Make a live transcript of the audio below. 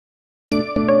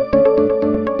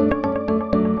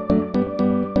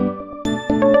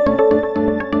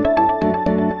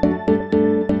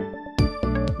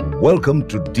Welcome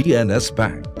to DNS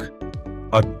Bank,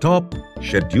 a top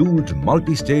scheduled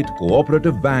multi-state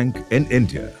cooperative bank in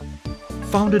India.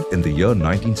 Founded in the year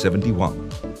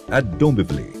 1971 at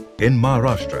Dombivli in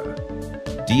Maharashtra,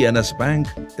 DNS Bank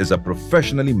is a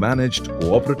professionally managed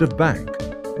cooperative bank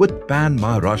with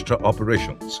pan-Maharashtra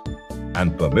operations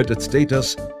and permitted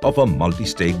status of a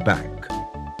multi-state bank.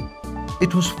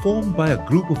 It was formed by a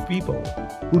group of people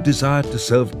who desired to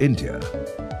serve India,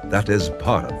 that is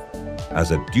Bharat,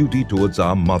 as a duty towards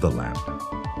our motherland.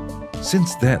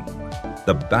 Since then,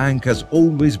 the bank has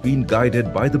always been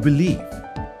guided by the belief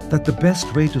that the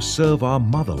best way to serve our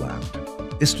motherland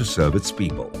is to serve its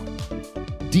people.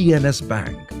 DNS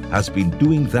Bank has been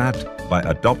doing that by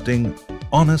adopting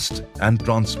honest and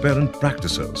transparent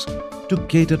practices to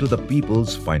cater to the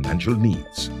people's financial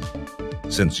needs.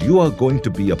 Since you are going to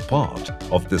be a part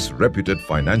of this reputed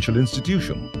financial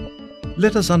institution,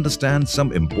 let us understand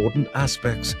some important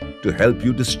aspects to help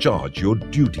you discharge your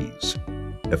duties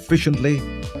efficiently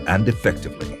and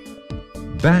effectively.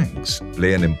 Banks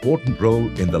play an important role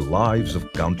in the lives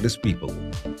of countless people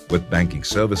with banking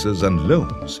services and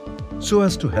loans so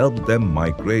as to help them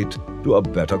migrate to a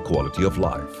better quality of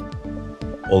life.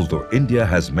 Although India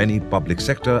has many public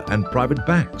sector and private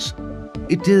banks,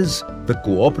 it is the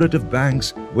cooperative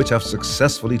banks which have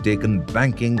successfully taken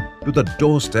banking to the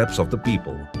doorsteps of the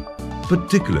people,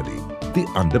 particularly the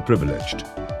underprivileged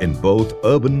in both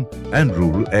urban and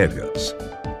rural areas.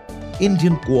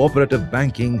 Indian cooperative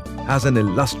banking has an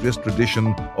illustrious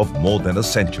tradition of more than a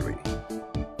century.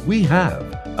 We have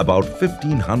about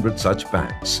 1,500 such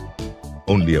banks,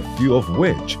 only a few of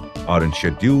which are in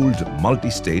scheduled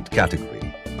multi-state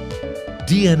category.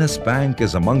 DNS Bank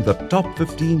is among the top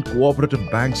 15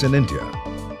 cooperative banks in India,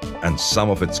 and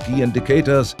some of its key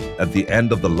indicators at the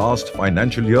end of the last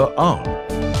financial year are: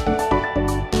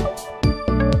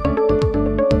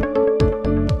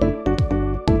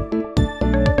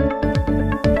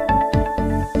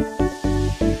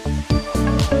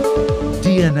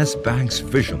 DNS Bank's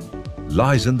vision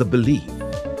lies in the belief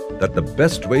that the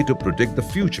best way to predict the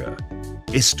future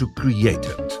is to create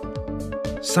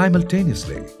it.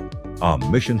 Simultaneously, our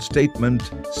mission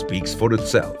statement speaks for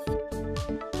itself.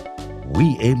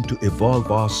 We aim to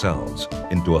evolve ourselves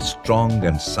into a strong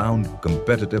and sound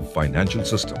competitive financial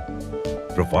system,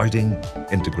 providing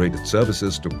integrated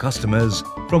services to customers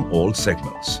from all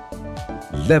segments,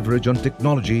 leverage on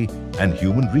technology and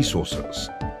human resources,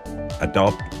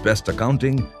 adopt best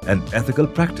accounting and ethical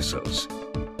practices,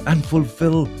 and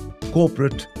fulfill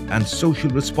corporate and social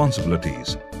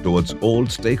responsibilities towards all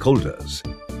stakeholders.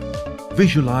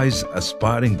 Visualize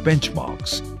aspiring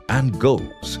benchmarks and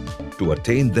goals to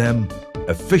attain them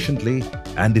efficiently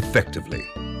and effectively.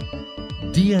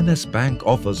 DNS Bank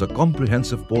offers a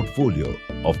comprehensive portfolio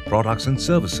of products and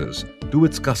services to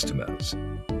its customers.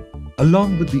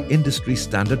 Along with the industry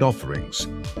standard offerings,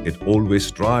 it always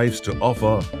strives to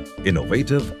offer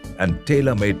innovative and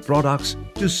tailor-made products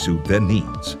to suit their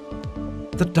needs.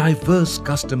 The diverse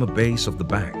customer base of the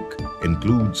bank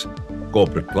includes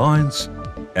corporate clients,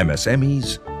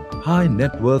 MSMEs, high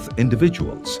net worth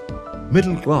individuals,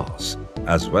 middle class,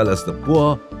 as well as the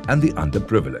poor and the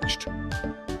underprivileged.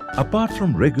 Apart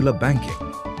from regular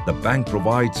banking, the bank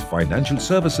provides financial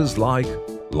services like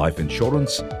life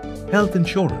insurance, health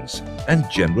insurance and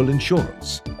general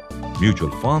insurance,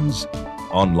 mutual funds,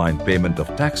 online payment of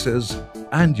taxes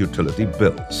and utility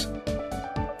bills.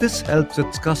 This helps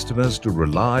its customers to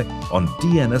rely on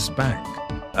DNS Bank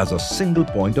as a single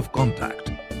point of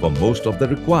contact for most of the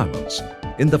requirements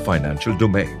in the financial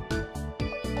domain.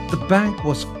 The bank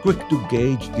was quick to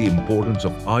gauge the importance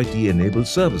of IT-enabled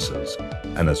services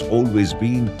and has always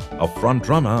been a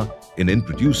front-runner in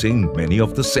introducing many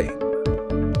of the same.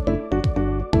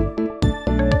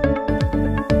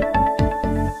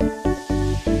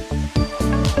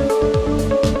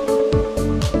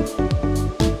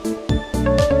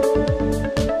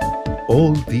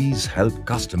 All these help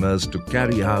customers to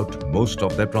carry out most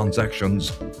of their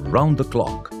transactions round the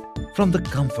clock from the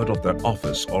comfort of their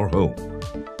office or home.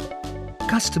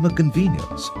 Customer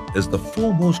convenience is the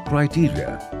foremost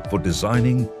criteria for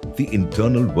designing the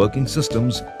internal working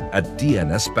systems at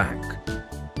DNS Bank.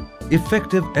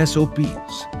 Effective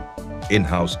SOPs,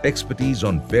 in-house expertise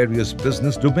on various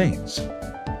business domains,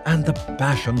 and the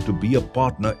passion to be a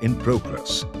partner in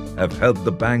progress have helped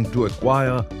the bank to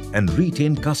acquire and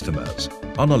retain customers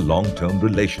on a long-term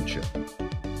relationship.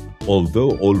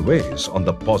 Although always on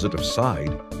the positive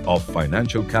side of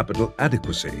financial capital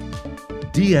adequacy,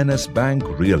 DNS Bank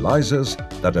realizes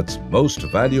that its most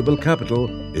valuable capital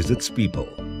is its people.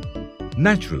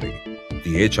 Naturally,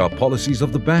 the HR policies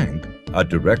of the bank are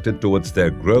directed towards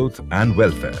their growth and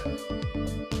welfare.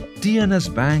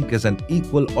 DNS Bank is an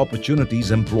equal opportunities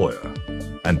employer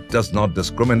and does not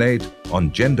discriminate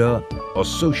on gender or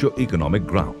socio-economic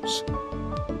grounds.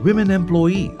 Women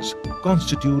employees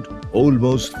constitute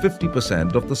almost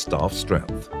 50% of the staff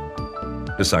strength.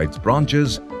 Besides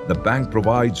branches, the bank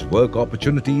provides work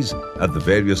opportunities at the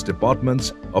various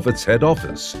departments of its head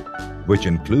office, which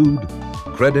include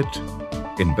credit,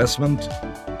 investment,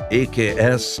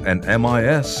 AKS and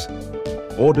MIS,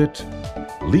 audit,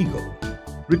 legal,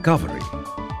 recovery,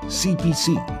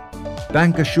 CPC,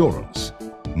 bank assurance,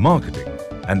 marketing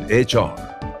and HR.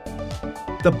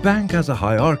 The bank has a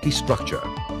hierarchy structure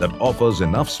that offers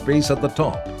enough space at the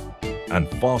top and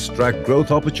fast-track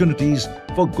growth opportunities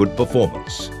for good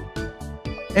performance.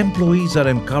 Employees are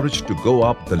encouraged to go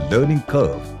up the learning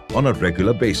curve on a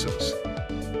regular basis.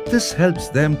 This helps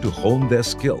them to hone their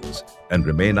skills and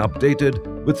remain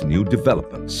updated with new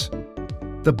developments.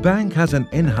 The bank has an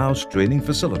in-house training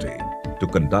facility to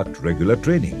conduct regular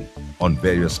training on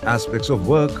various aspects of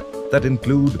work that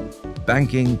include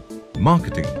banking,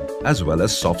 marketing, as well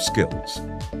as soft skills.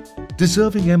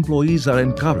 Deserving employees are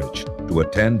encouraged to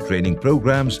attend training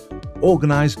programs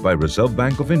organized by Reserve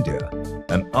Bank of India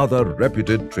and other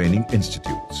reputed training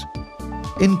institutes.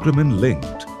 Increment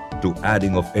linked to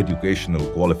adding of educational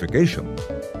qualification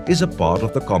is a part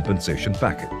of the compensation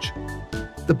package.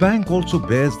 The bank also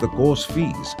bears the course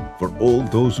fees for all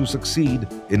those who succeed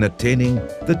in attaining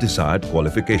the desired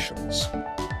qualifications.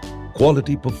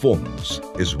 Quality performance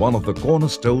is one of the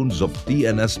cornerstones of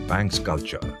DNS Bank's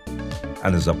culture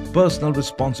and is a personal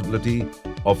responsibility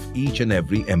of each and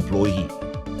every employee.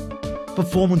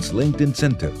 Performance-linked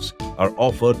incentives are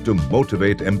offered to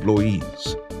motivate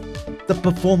employees. The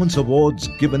performance awards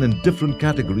given in different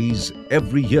categories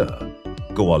every year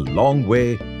go a long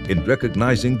way in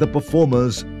recognizing the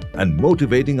performers and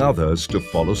motivating others to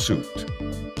follow suit.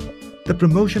 The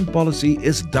promotion policy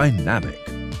is dynamic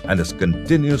and is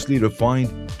continuously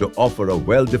refined to offer a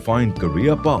well-defined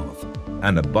career path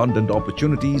and abundant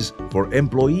opportunities for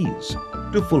employees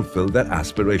to fulfill their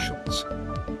aspirations.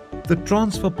 The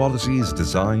transfer policy is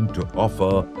designed to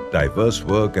offer diverse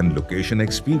work and location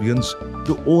experience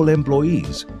to all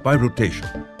employees by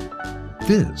rotation.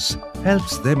 This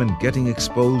helps them in getting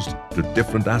exposed to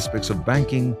different aspects of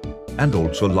banking and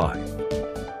also life.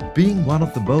 Being one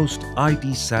of the most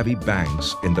IT-savvy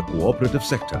banks in the cooperative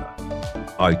sector,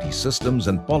 IT systems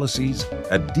and policies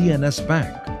at DNS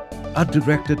Bank are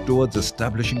directed towards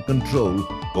establishing control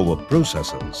over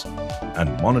processes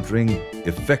and monitoring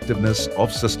effectiveness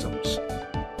of systems.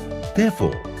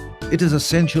 Therefore, it is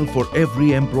essential for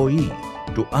every employee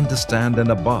to understand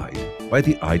and abide by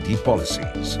the IT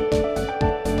policies.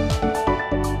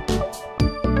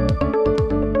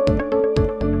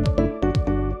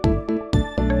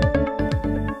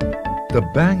 The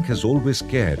bank has always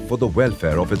cared for the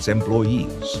welfare of its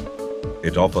employees.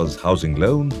 It offers housing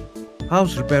loan,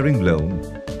 house repairing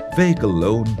loan, vehicle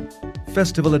loan,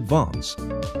 festival advance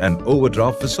and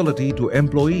overdraft facility to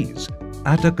employees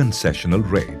at a concessional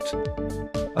rate.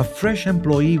 A fresh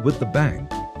employee with the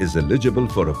bank is eligible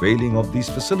for availing of these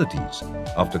facilities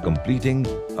after completing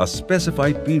a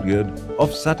specified period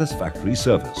of satisfactory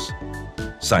service.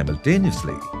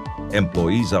 Simultaneously,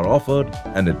 employees are offered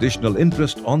an additional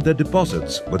interest on their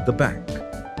deposits with the bank.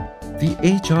 The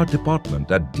HR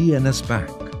department at DNS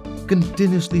Bank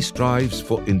continuously strives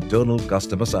for internal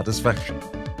customer satisfaction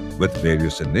with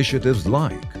various initiatives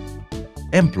like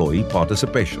employee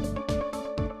participation.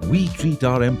 We treat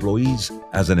our employees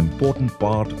as an important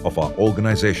part of our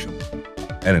organization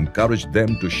and encourage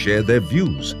them to share their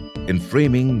views in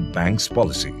framing bank's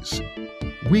policies.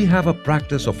 We have a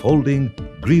practice of holding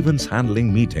grievance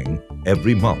handling meeting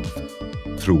every month,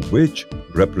 through which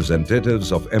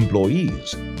representatives of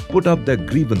employees put up their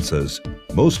grievances,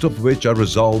 most of which are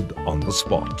resolved on the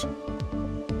spot.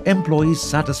 Employee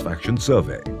satisfaction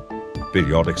survey.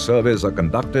 Periodic surveys are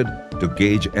conducted to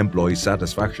gauge employee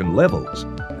satisfaction levels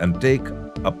and take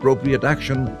appropriate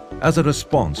action as a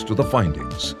response to the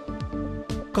findings.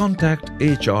 Contact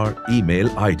HR email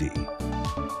ID.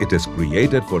 It is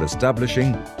created for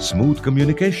establishing smooth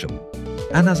communication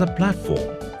and as a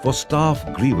platform for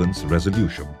staff grievance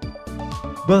resolution.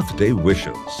 Birthday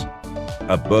wishes.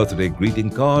 A birthday greeting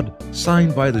card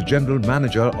signed by the General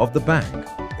Manager of the bank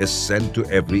is sent to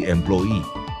every employee.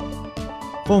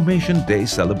 Formation Day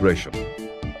celebration.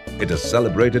 It is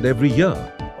celebrated every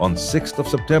year on 6th of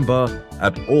September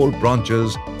at all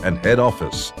branches and head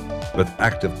office with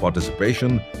active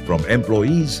participation from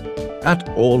employees at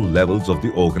all levels of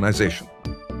the organization.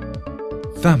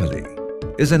 Family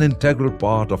is an integral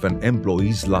part of an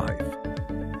employee's life.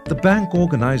 The bank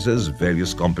organizes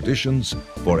various competitions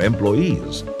for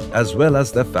employees as well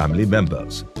as their family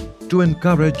members to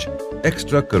encourage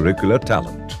extracurricular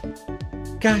talent.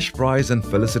 Cash prize and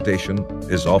felicitation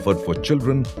is offered for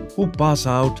children who pass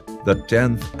out the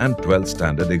 10th and 12th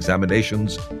standard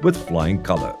examinations with flying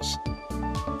colors.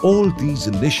 All these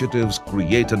initiatives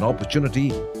create an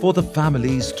opportunity for the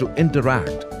families to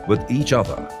interact with each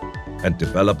other and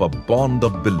develop a bond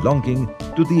of belonging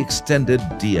to the extended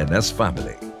DNS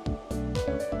family.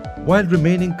 While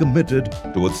remaining committed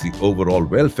towards the overall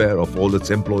welfare of all its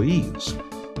employees,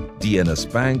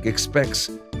 DNS Bank expects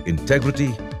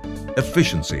integrity,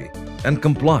 efficiency and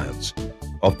compliance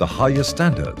of the highest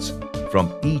standards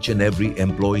from each and every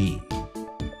employee.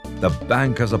 The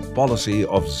bank has a policy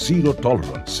of zero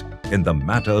tolerance in the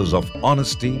matters of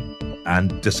honesty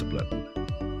and discipline.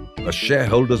 The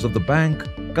shareholders of the bank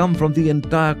come from the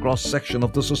entire cross-section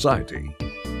of the society.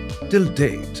 Till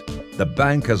date, the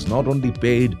bank has not only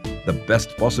paid the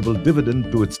best possible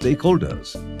dividend to its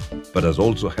stakeholders, but has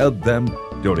also helped them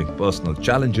during personal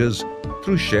challenges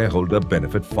through Shareholder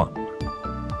Benefit Fund.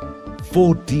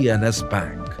 For DNS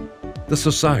Bank, the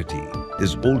society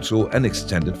is also an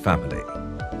extended family.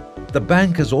 The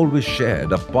bank has always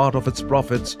shared a part of its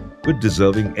profits with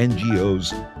deserving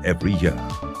NGOs every year.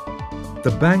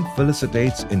 The bank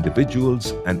felicitates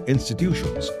individuals and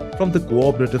institutions from the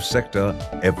cooperative sector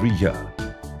every year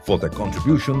for their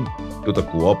contribution to the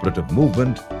cooperative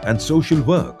movement and social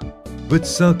work with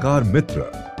Sarkar Mitra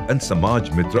and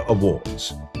Samaj Mitra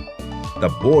awards. The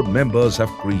board members have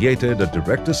created a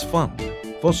directors fund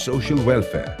for social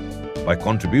welfare by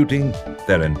contributing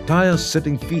their entire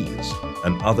sitting fees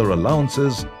and other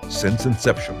allowances since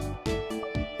inception.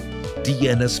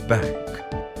 DNS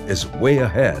Bank is way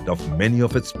ahead of many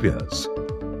of its peers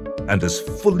and is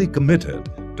fully committed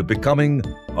to becoming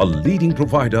a leading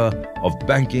provider of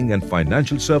banking and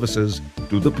financial services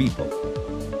to the people.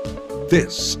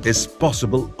 This is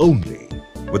possible only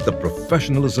with the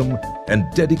professionalism and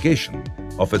dedication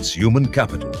of its human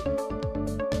capital.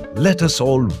 Let us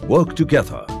all work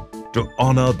together to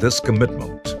honor this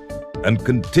commitment and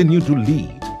continue to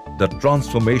lead the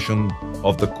transformation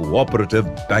of the cooperative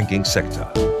banking sector.